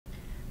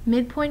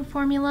midpoint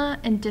formula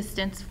and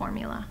distance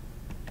formula.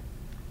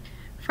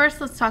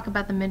 First, let's talk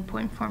about the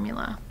midpoint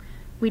formula.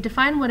 We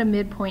define what a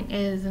midpoint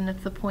is, and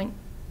it's the point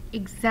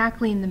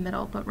exactly in the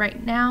middle, but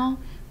right now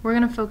we're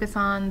going to focus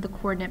on the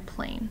coordinate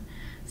plane.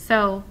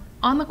 So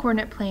on the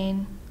coordinate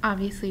plane,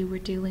 obviously we're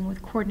dealing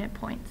with coordinate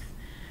points.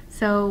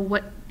 So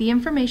what the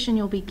information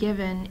you'll be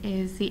given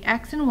is the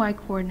x and y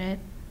coordinate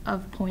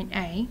of point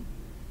A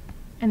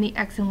and the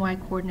x and y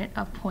coordinate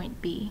of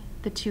point B,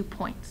 the 2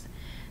 points.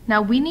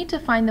 Now we need to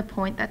find the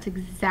point that's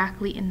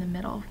exactly in the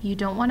middle. You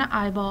don't want to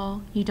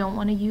eyeball, you don't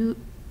want to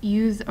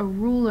use a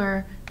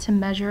ruler to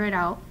measure it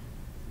out,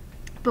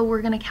 but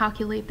we're going to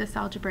calculate this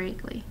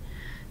algebraically.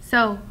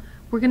 So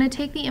we're going to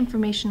take the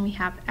information we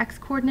have, x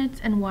coordinates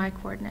and y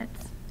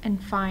coordinates,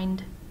 and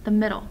find the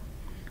middle.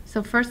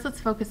 So first let's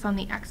focus on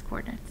the x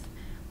coordinates.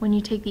 When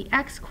you take the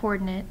x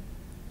coordinate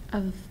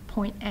of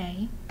point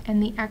A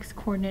and the x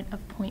coordinate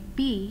of point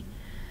B,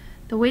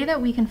 the way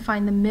that we can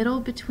find the middle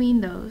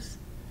between those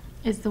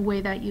is the way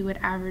that you would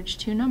average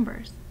two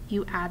numbers.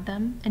 You add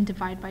them and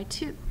divide by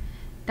 2.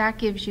 That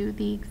gives you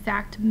the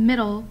exact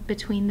middle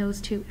between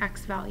those two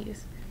x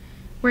values.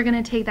 We're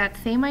going to take that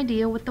same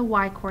idea with the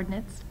y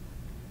coordinates,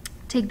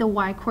 take the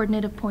y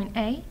coordinate of point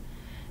A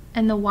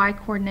and the y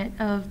coordinate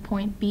of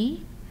point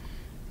B,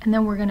 and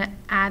then we're going to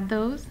add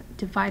those,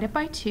 divide it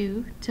by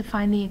 2 to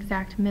find the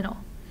exact middle.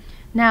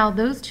 Now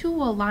those two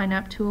will line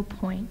up to a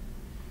point,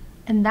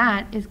 and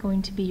that is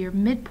going to be your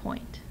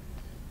midpoint.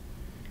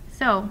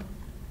 So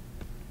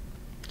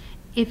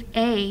if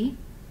A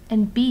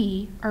and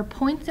B are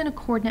points in a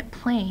coordinate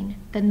plane,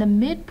 then the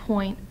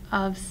midpoint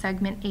of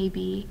segment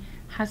AB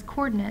has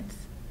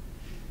coordinates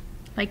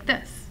like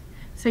this.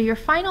 So your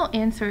final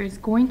answer is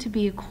going to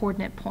be a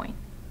coordinate point,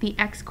 the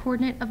x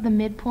coordinate of the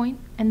midpoint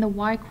and the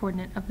y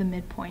coordinate of the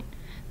midpoint,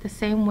 the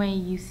same way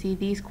you see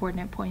these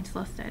coordinate points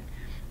listed.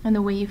 And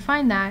the way you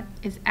find that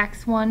is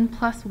x1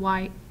 plus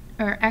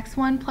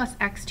x1 plus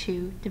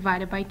x2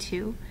 divided by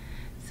 2.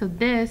 So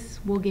this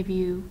will give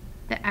you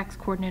the x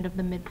coordinate of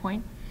the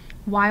midpoint.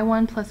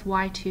 y1 plus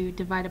y2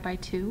 divided by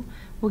 2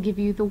 will give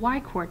you the y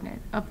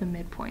coordinate of the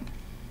midpoint.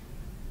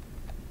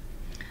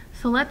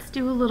 So let's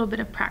do a little bit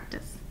of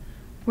practice.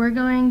 We're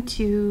going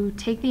to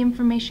take the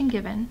information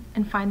given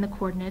and find the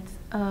coordinates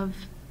of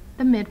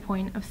the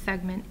midpoint of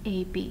segment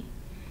AB.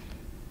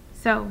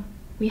 So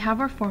we have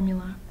our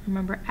formula.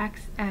 Remember,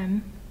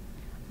 xm,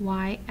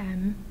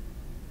 ym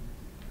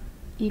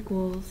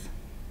equals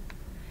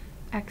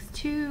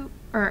x2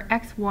 or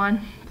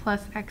x1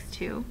 plus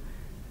x2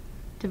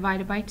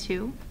 divided by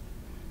 2,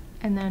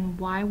 and then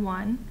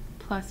y1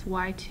 plus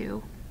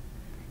y2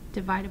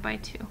 divided by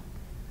 2.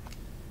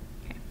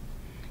 Okay.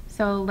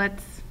 So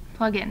let's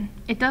plug in.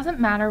 It doesn't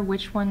matter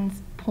which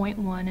one's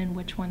 0.1 and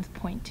which one's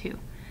 0.2.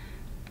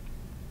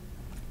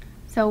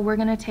 So we're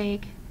going to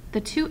take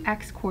the two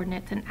x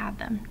coordinates and add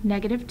them.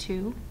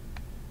 -2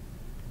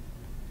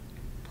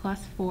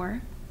 plus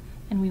 4,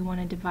 and we want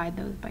to divide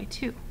those by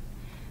 2.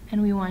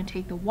 And we want to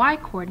take the y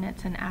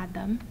coordinates and add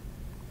them,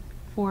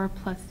 4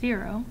 plus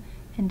 0,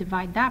 and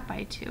divide that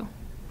by 2.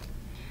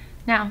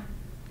 Now,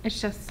 it's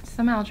just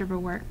some algebra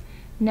work.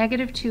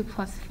 -2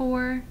 plus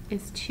 4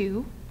 is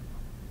 2.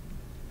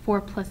 4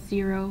 plus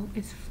 0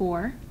 is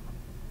 4.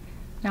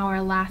 Now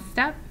our last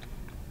step,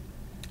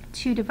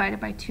 2 divided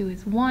by 2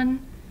 is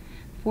 1.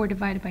 4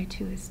 divided by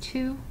 2 is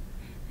 2.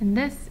 And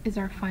this is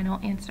our final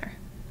answer.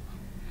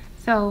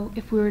 So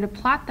if we were to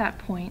plot that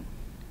point,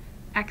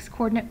 x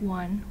coordinate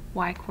 1,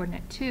 y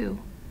coordinate 2,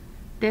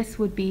 this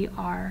would be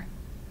our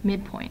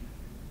midpoint.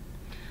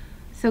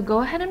 So go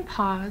ahead and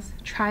pause,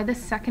 try the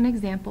second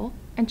example,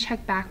 and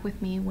check back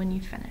with me when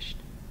you've finished.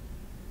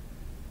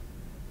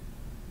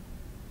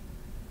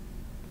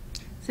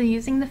 So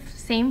using the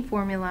same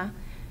formula,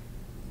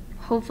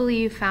 hopefully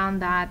you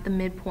found that the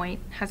midpoint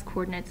has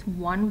coordinates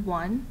 1,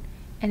 1,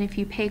 and if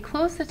you pay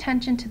close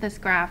attention to this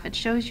graph, it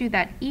shows you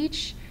that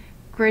each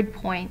grid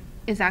point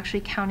is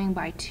actually counting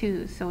by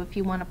 2. So if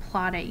you want to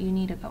plot it, you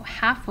need to go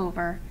half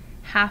over,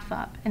 half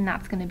up, and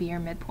that's going to be your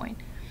midpoint.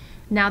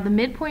 Now the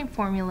midpoint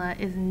formula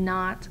is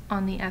not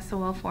on the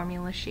SOL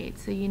formula sheet,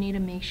 so you need to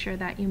make sure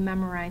that you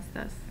memorize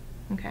this,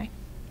 okay?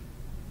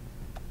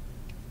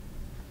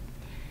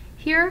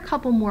 Here are a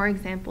couple more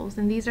examples,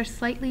 and these are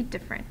slightly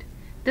different.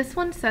 This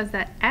one says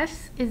that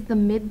S is the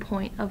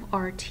midpoint of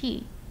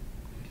RT.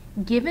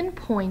 Given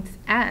points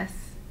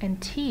S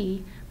and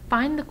T,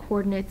 find the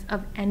coordinates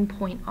of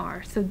endpoint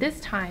R. So this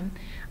time,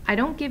 I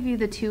don't give you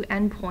the two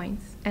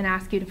endpoints and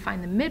ask you to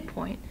find the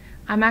midpoint.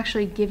 I'm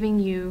actually giving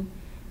you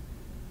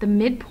the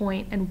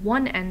midpoint and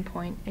one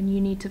endpoint, and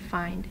you need to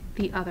find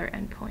the other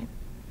endpoint.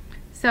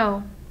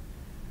 So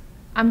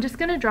I'm just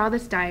going to draw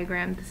this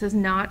diagram. This is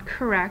not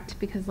correct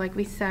because, like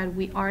we said,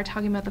 we are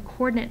talking about the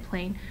coordinate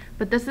plane,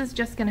 but this is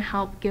just going to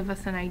help give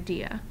us an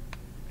idea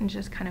and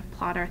just kind of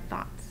plot our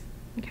thoughts.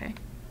 Okay.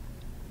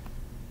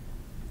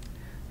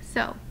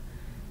 So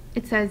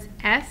it says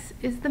S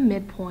is the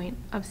midpoint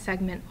of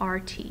segment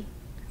RT.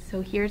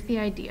 So here's the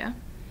idea.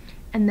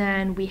 And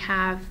then we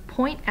have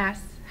point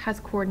S has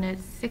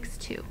coordinates 6,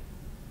 2.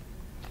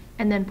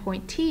 And then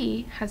point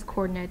T has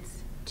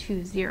coordinates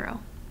 2, 0.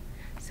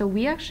 So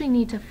we actually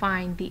need to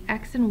find the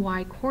x and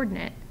y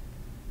coordinate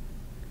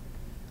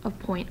of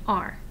point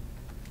R.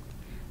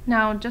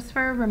 Now, just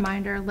for a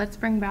reminder, let's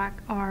bring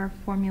back our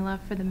formula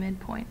for the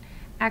midpoint.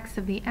 X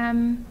of the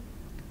m,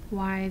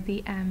 y of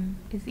the m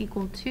is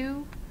equal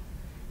to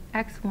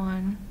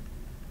x1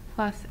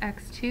 plus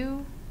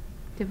x2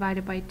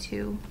 divided by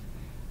 2,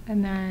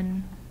 and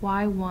then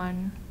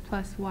y1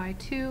 plus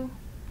y2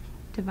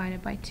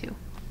 divided by 2.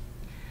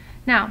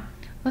 Now,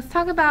 let's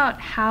talk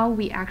about how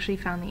we actually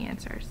found the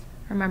answers.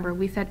 Remember,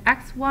 we said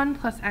x1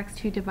 plus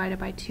x2 divided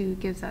by 2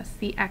 gives us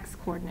the x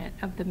coordinate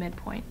of the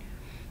midpoint.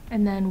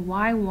 And then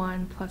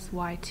y1 plus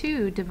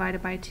y2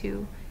 divided by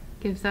 2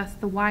 gives us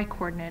the y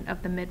coordinate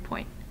of the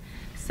midpoint.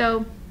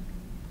 So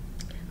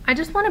I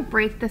just want to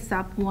break this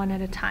up one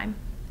at a time.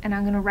 And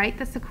I'm going to write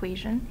this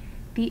equation.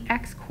 The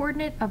x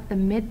coordinate of the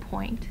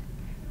midpoint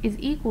is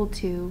equal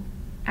to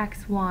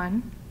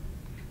x1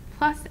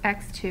 plus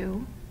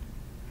x2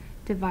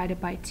 divided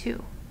by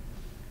 2.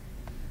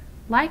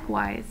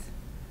 Likewise,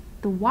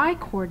 the y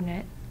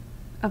coordinate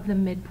of the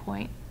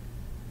midpoint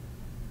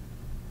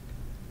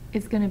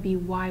is going to be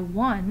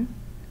y1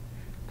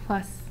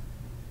 plus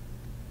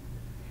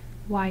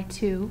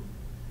y2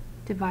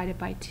 divided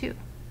by 2.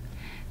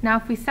 Now,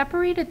 if we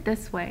separate it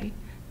this way,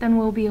 then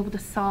we'll be able to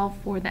solve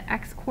for the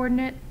x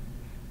coordinate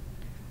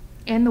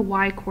and the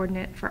y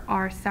coordinate for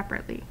R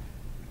separately.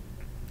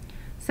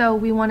 So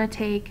we want to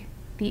take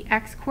the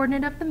x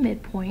coordinate of the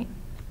midpoint,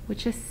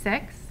 which is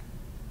 6.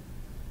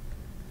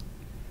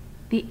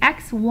 The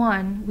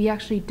x1 we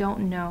actually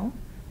don't know,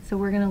 so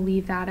we're going to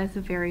leave that as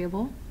a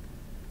variable.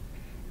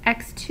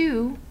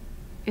 x2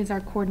 is our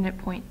coordinate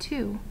point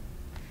 2,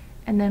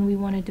 and then we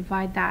want to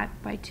divide that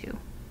by 2.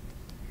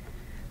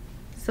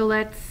 So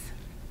let's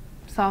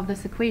solve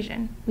this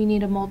equation. We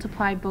need to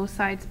multiply both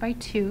sides by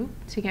 2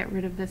 to get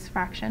rid of this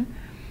fraction.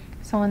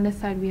 So on this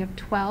side we have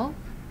 12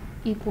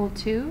 equal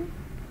to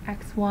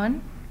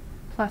x1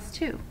 plus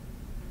 2.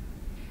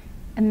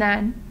 And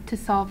then to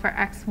solve for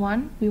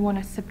x1, we want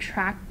to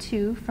subtract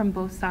 2 from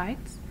both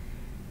sides,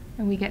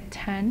 and we get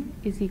 10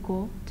 is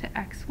equal to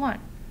x1.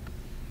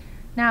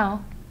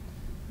 Now,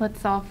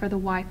 let's solve for the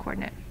y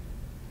coordinate.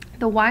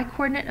 The y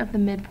coordinate of the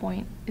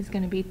midpoint is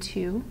going to be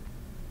 2.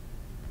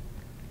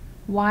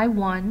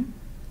 y1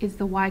 is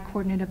the y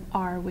coordinate of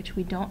R, which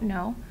we don't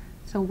know,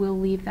 so we'll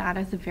leave that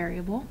as a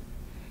variable.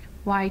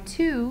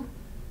 y2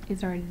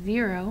 is our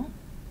 0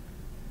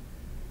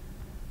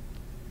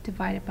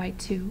 divided by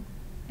 2.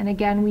 And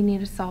again, we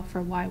need to solve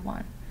for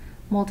y1.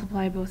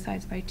 Multiply both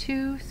sides by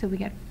 2, so we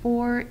get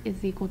 4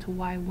 is equal to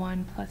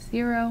y1 plus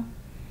 0.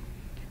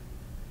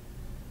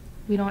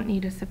 We don't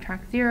need to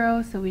subtract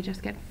 0, so we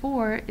just get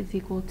 4 is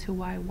equal to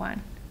y1.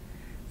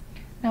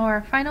 Now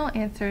our final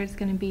answer is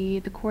going to be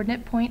the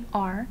coordinate point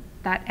R,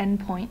 that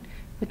endpoint,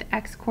 with the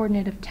x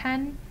coordinate of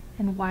 10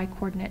 and y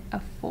coordinate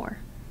of 4.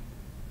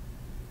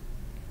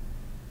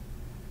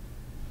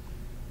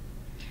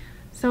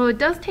 So it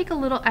does take a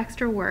little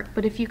extra work,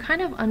 but if you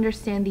kind of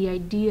understand the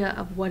idea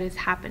of what is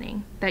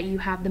happening, that you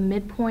have the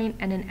midpoint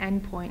and an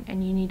endpoint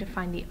and you need to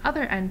find the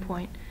other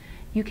endpoint,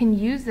 you can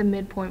use the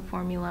midpoint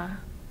formula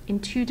in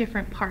two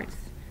different parts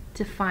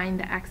to find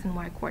the x and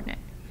y coordinate.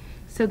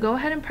 So go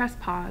ahead and press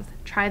pause,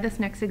 try this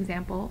next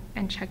example,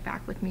 and check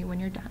back with me when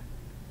you're done.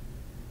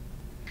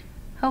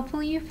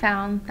 Hopefully you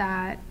found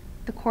that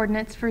the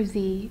coordinates for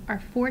z are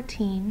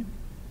 14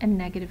 and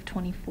negative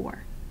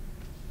 24.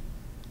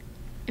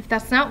 If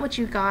that's not what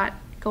you got,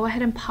 go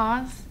ahead and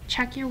pause,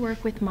 check your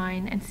work with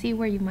mine, and see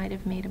where you might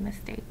have made a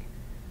mistake.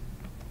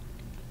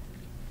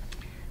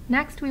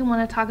 Next, we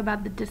want to talk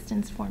about the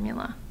distance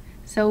formula.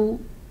 So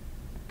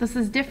this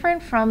is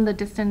different from the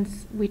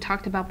distance we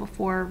talked about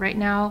before. Right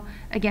now,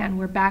 again,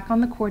 we're back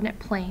on the coordinate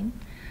plane,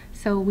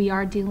 so we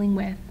are dealing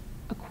with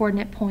a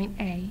coordinate point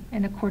A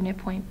and a coordinate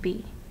point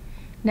B.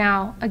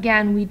 Now,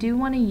 again, we do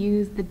want to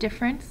use the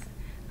difference,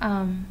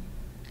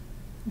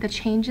 the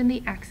change in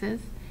the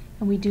x's,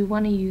 and we do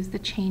want to use the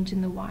change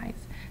in the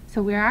y's.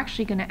 So we're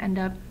actually going to end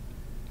up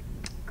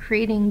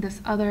creating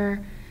this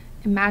other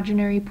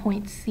imaginary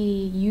point C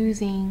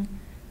using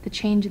the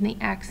change in the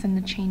x and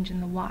the change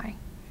in the y.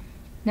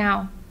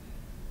 Now,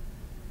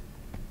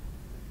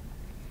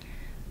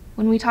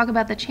 when we talk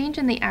about the change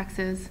in the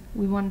x's,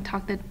 we want to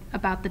talk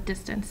about the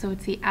distance. So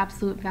it's the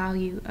absolute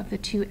value of the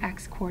two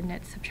x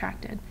coordinates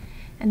subtracted.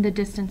 And the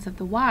distance of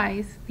the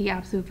y's, the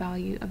absolute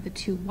value of the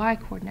two y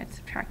coordinates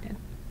subtracted.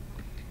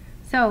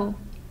 So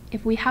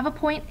if we have a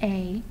point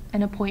A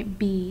and a point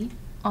B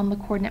on the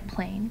coordinate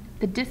plane,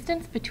 the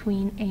distance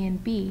between A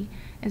and B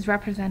is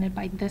represented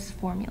by this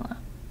formula.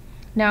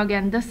 Now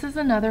again, this is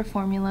another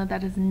formula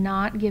that is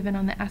not given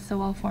on the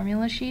SOL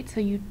formula sheet,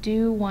 so you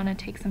do want to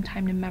take some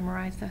time to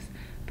memorize this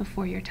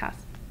before your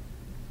test.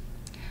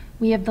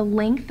 We have the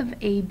length of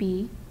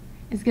AB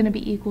is going to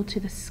be equal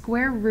to the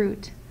square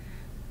root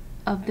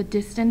of the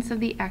distance of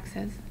the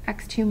x's,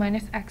 x2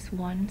 minus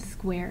x1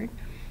 squared,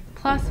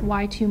 plus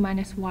y2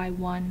 minus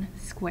y1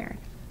 squared.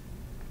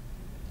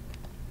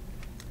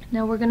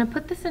 Now we're going to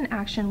put this in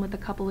action with a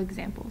couple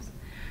examples.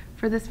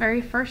 For this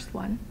very first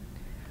one,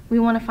 we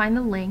want to find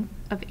the length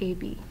of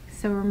AB.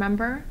 So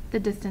remember the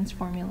distance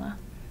formula.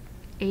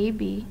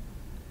 AB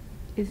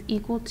is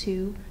equal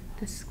to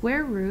the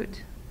square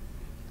root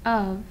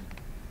of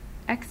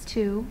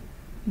x2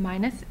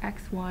 minus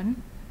x1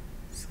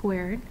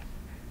 squared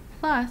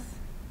plus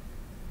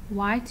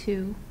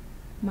y2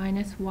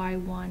 minus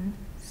y1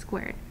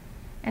 squared.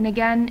 And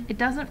again, it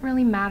doesn't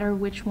really matter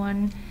which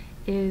one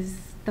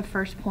is the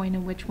first point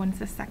and which one's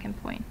the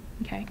second point,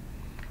 okay?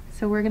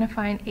 So we're going to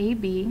find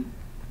AB.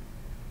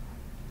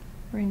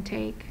 We're going to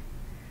take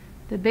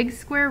the big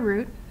square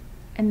root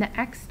and the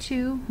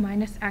x2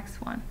 minus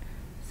x1.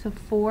 So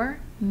 4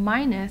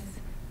 minus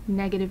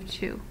negative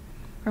 2.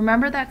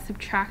 Remember that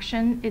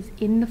subtraction is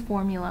in the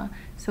formula,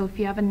 so if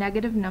you have a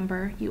negative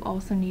number, you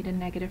also need a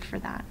negative for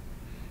that.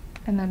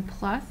 And then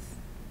plus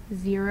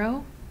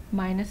 0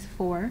 minus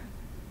 4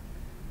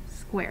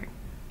 squared.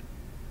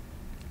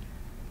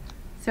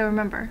 So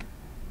remember,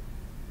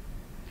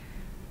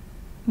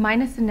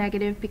 minus a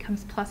negative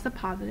becomes plus a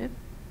positive.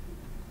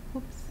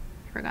 Oops,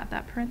 forgot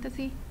that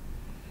parenthesis.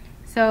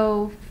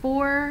 So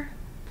 4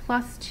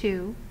 plus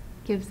 2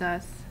 gives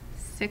us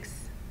 6.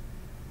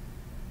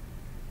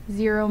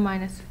 0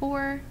 minus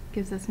 4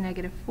 gives us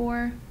negative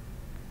 4.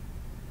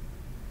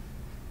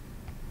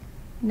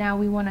 Now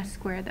we want to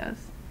square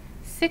those.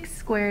 6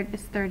 squared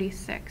is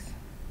 36.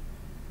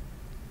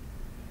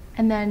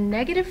 And then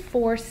negative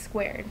 4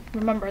 squared.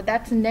 Remember,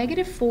 that's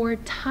negative 4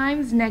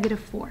 times negative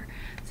 4.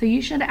 So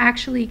you should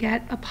actually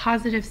get a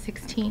positive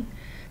 16.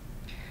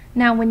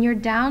 Now, when you're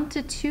down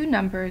to two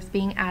numbers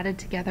being added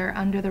together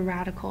under the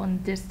radical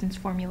and distance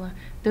formula,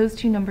 those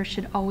two numbers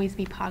should always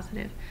be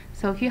positive.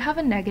 So if you have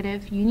a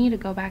negative, you need to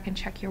go back and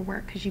check your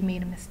work because you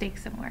made a mistake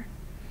somewhere.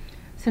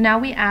 So now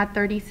we add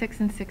 36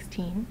 and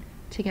 16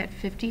 to get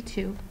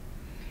 52.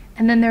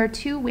 And then there are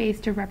two ways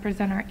to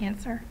represent our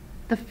answer.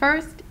 The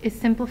first is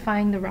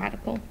simplifying the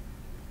radical.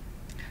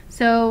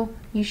 So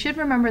you should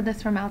remember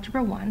this from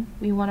Algebra 1.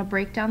 We want to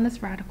break down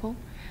this radical.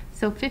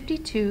 So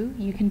 52,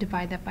 you can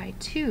divide that by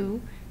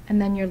 2,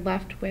 and then you're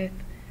left with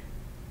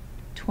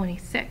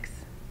 26.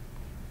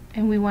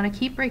 And we want to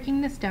keep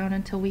breaking this down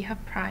until we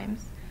have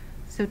primes.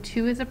 So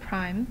 2 is a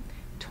prime,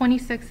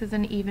 26 is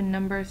an even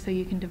number, so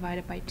you can divide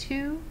it by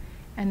 2,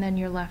 and then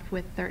you're left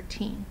with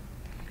 13.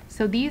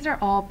 So these are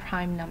all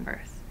prime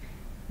numbers.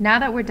 Now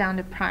that we're down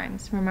to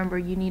primes, remember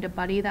you need a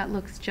buddy that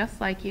looks just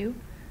like you.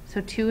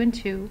 So 2 and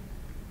 2,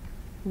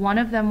 one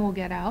of them will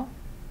get out,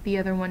 the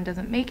other one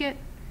doesn't make it,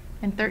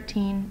 and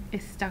 13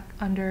 is stuck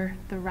under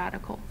the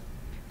radical.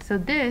 So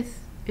this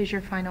is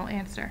your final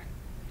answer.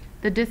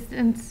 The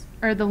distance,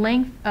 or the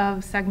length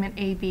of segment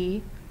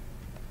AB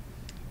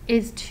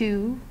is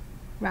 2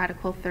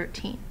 radical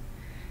 13.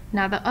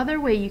 Now the other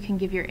way you can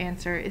give your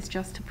answer is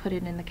just to put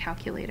it in the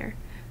calculator.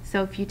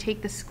 So if you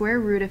take the square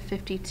root of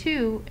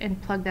 52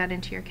 and plug that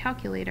into your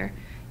calculator,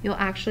 you'll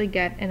actually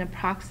get an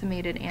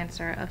approximated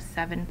answer of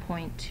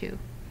 7.2.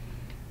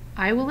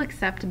 I will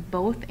accept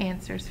both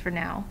answers for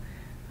now,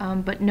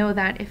 but know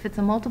that if it's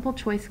a multiple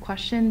choice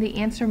question, the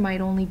answer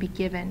might only be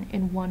given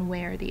in one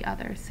way or the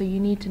other, so you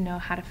need to know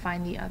how to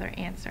find the other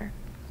answer.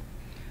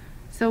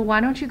 So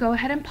why don't you go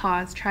ahead and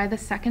pause, try the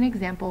second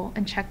example,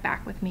 and check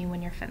back with me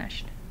when you're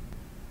finished.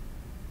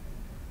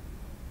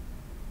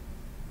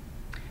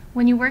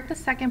 When you work the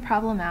second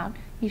problem out,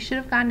 you should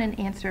have gotten an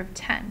answer of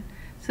 10.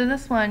 So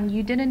this one,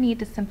 you didn't need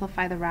to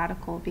simplify the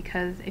radical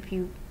because if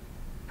you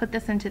put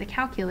this into the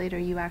calculator,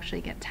 you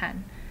actually get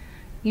 10.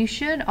 You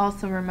should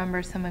also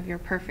remember some of your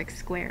perfect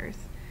squares.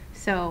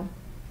 So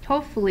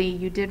hopefully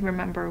you did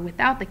remember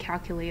without the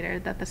calculator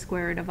that the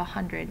square root of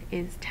 100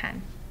 is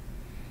 10.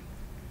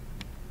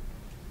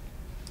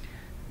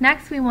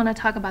 Next, we want to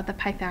talk about the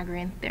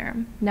Pythagorean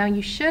Theorem. Now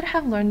you should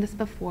have learned this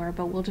before,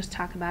 but we'll just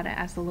talk about it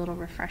as a little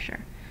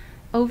refresher.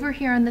 Over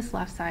here on this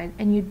left side,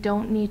 and you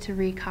don't need to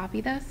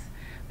recopy this,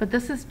 but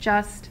this is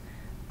just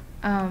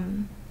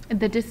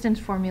the distance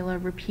formula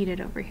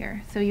repeated over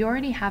here. So you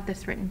already have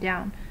this written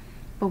down,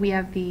 but we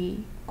have the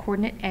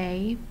coordinate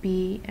A,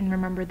 B, and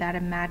remember that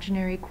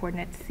imaginary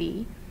coordinate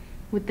C,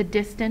 with the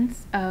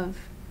distance of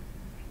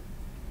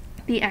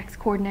the x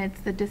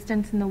coordinates, the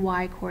distance and the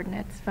y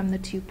coordinates from the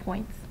 2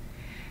 points.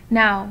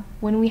 Now,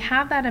 when we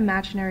have that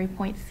imaginary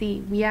point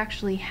C, we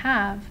actually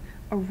have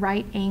a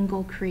right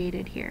angle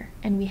created here,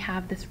 and we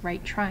have this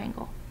right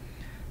triangle.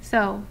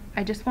 So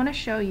I just want to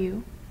show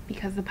you,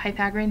 because the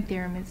Pythagorean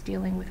theorem is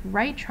dealing with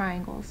right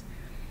triangles,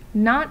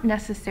 not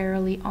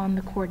necessarily on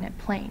the coordinate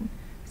plane.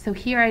 So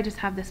here I just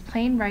have this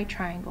plain right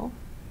triangle,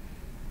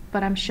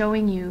 but I'm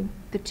showing you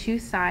the two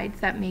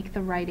sides that make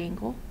the right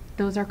angle.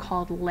 Those are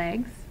called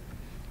legs,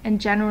 and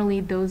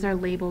generally those are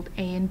labeled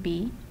A and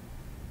B.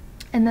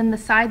 And then the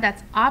side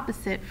that's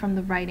opposite from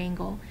the right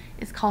angle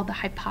is called the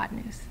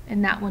hypotenuse,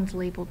 and that one's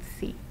labeled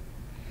C.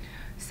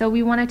 So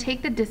we want to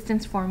take the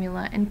distance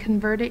formula and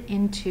convert it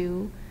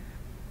into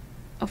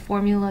a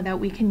formula that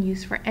we can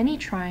use for any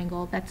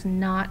triangle that's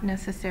not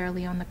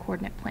necessarily on the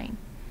coordinate plane.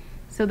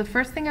 So the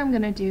first thing I'm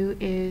going to do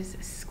is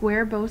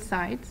square both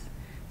sides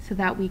so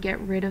that we get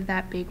rid of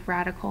that big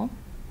radical,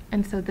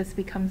 and so this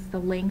becomes the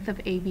length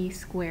of AB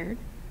squared.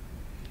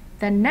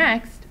 Then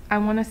next, I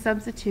want to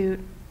substitute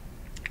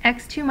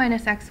x2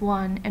 minus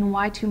x1 and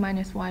y2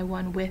 minus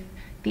y1 with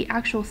the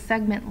actual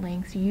segment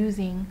lengths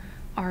using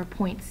our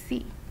point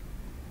C.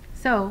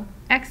 So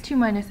x2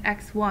 minus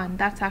x1,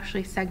 that's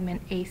actually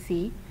segment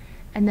AC,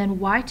 and then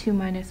y2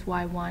 minus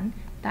y1,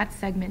 that's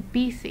segment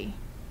BC.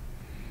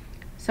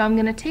 So I'm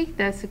going to take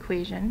this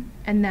equation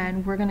and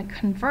then we're going to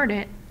convert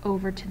it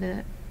over to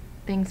the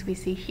things we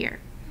see here.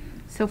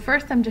 So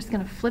first I'm just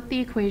going to flip the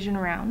equation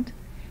around,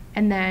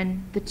 and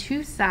then the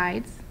two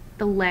sides,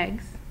 the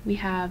legs, we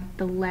have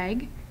the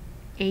leg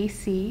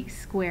AC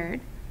squared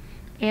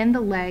and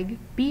the leg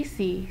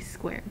BC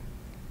squared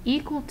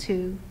equal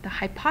to the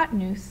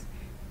hypotenuse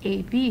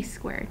AB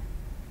squared.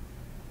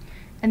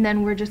 And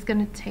then we're just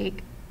going to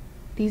take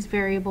these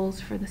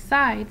variables for the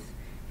sides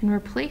and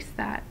replace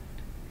that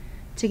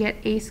to get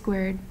a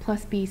squared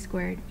plus b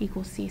squared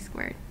equals c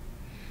squared.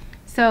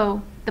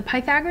 So the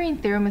Pythagorean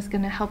theorem is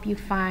going to help you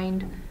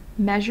find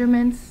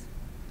measurements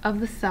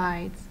of the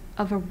sides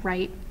of a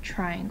right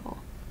triangle.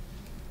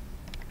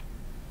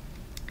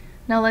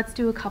 Now let's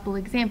do a couple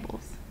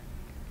examples.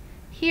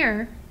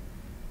 Here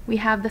we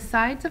have the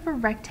sides of a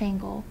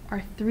rectangle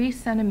are 3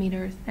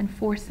 centimeters and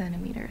 4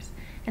 centimeters,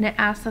 and it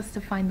asks us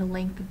to find the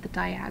length of the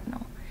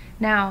diagonal.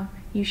 Now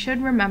you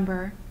should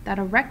remember that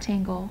a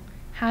rectangle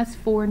has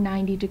 4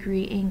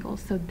 90-degree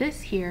angles, so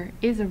this here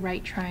is a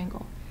right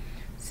triangle.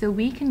 So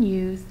we can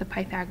use the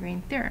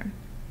Pythagorean theorem,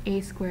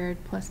 a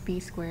squared plus b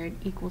squared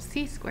equals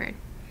c squared.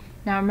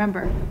 Now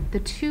remember, the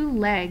two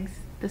legs,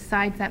 the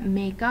sides that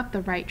make up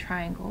the right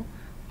triangle,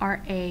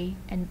 are a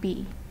and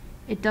b.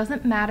 It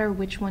doesn't matter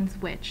which one's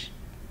which.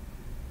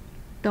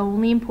 The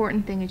only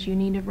important thing is you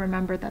need to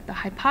remember that the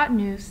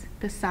hypotenuse,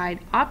 the side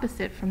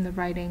opposite from the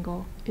right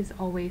angle, is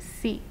always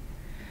c.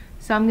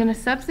 So I'm going to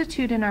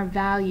substitute in our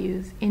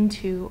values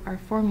into our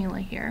formula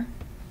here.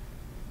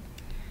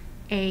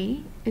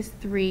 A is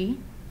 3,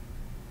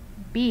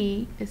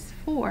 B is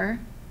 4,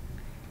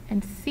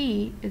 and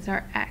C is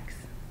our x.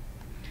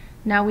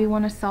 Now we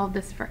want to solve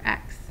this for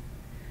x.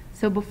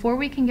 So before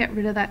we can get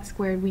rid of that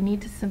squared, we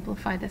need to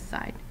simplify this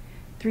side.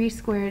 3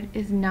 squared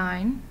is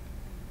 9,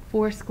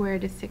 4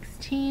 squared is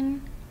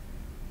 16,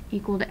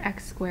 equal to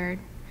x squared.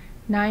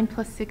 9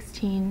 plus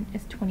 16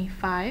 is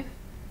 25.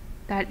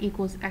 That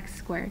equals x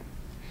squared.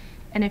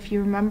 And if you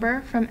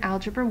remember from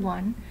Algebra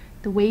 1,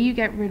 the way you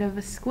get rid of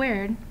a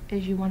squared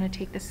is you want to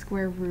take the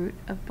square root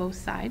of both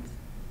sides.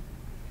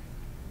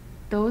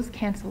 Those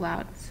cancel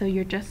out, so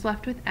you're just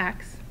left with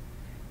x.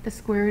 The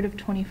square root of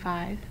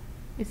 25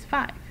 is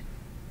 5.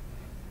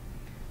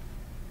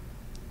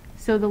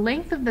 So the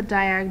length of the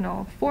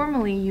diagonal,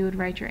 formally you would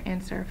write your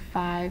answer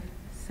 5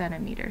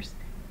 centimeters.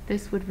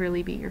 This would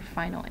really be your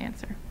final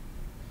answer.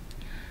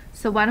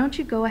 So why don't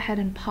you go ahead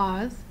and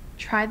pause,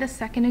 try the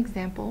second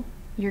example.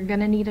 You're going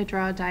to need to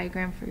draw a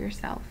diagram for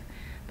yourself,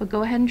 but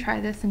go ahead and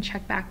try this and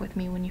check back with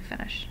me when you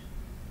finish.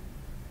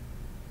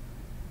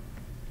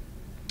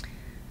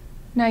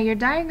 Now your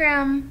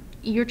diagram,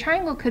 your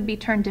triangle could be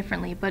turned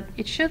differently, but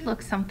it should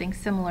look something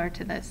similar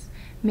to this.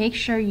 Make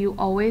sure you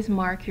always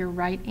mark your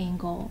right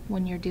angle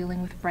when you're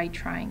dealing with right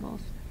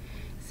triangles.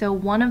 So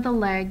one of the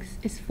legs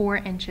is 4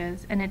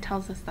 inches, and it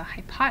tells us the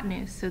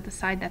hypotenuse, so the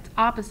side that's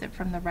opposite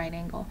from the right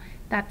angle,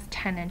 that's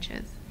 10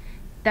 inches.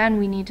 Then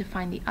we need to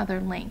find the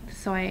other length,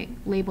 so I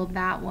labeled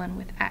that one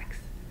with x.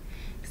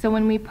 So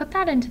when we put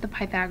that into the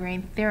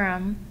Pythagorean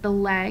theorem, the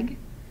leg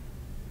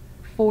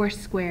 4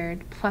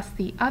 squared plus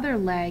the other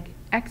leg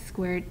x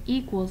squared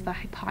equals the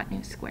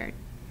hypotenuse squared.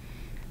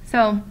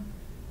 So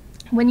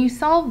when you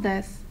solve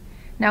this,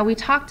 now we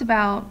talked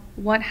about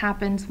what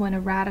happens when a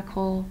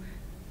radical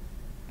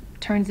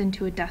turns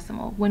into a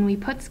decimal. When we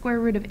put square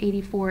root of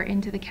 84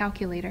 into the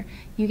calculator,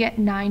 you get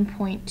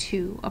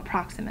 9.2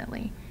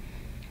 approximately.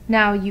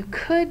 Now you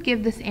could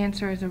give this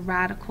answer as a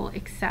radical,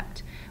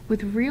 except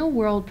with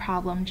real-world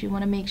problems you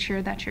want to make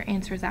sure that your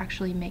answers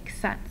actually make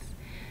sense.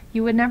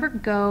 You would never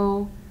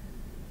go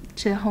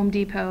to Home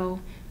Depot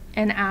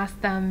and ask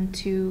them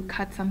to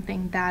cut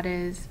something that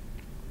is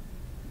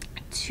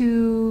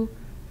 2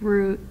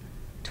 root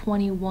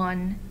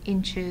 21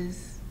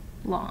 inches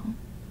long.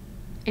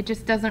 It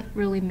just doesn't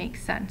really make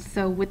sense.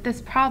 So with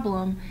this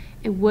problem,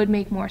 it would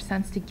make more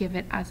sense to give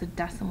it as a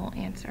decimal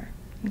answer.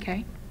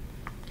 Okay?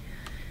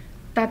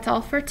 That's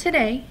all for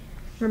today.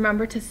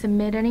 Remember to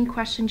submit any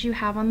questions you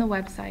have on the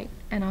website,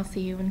 and I'll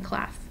see you in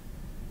class.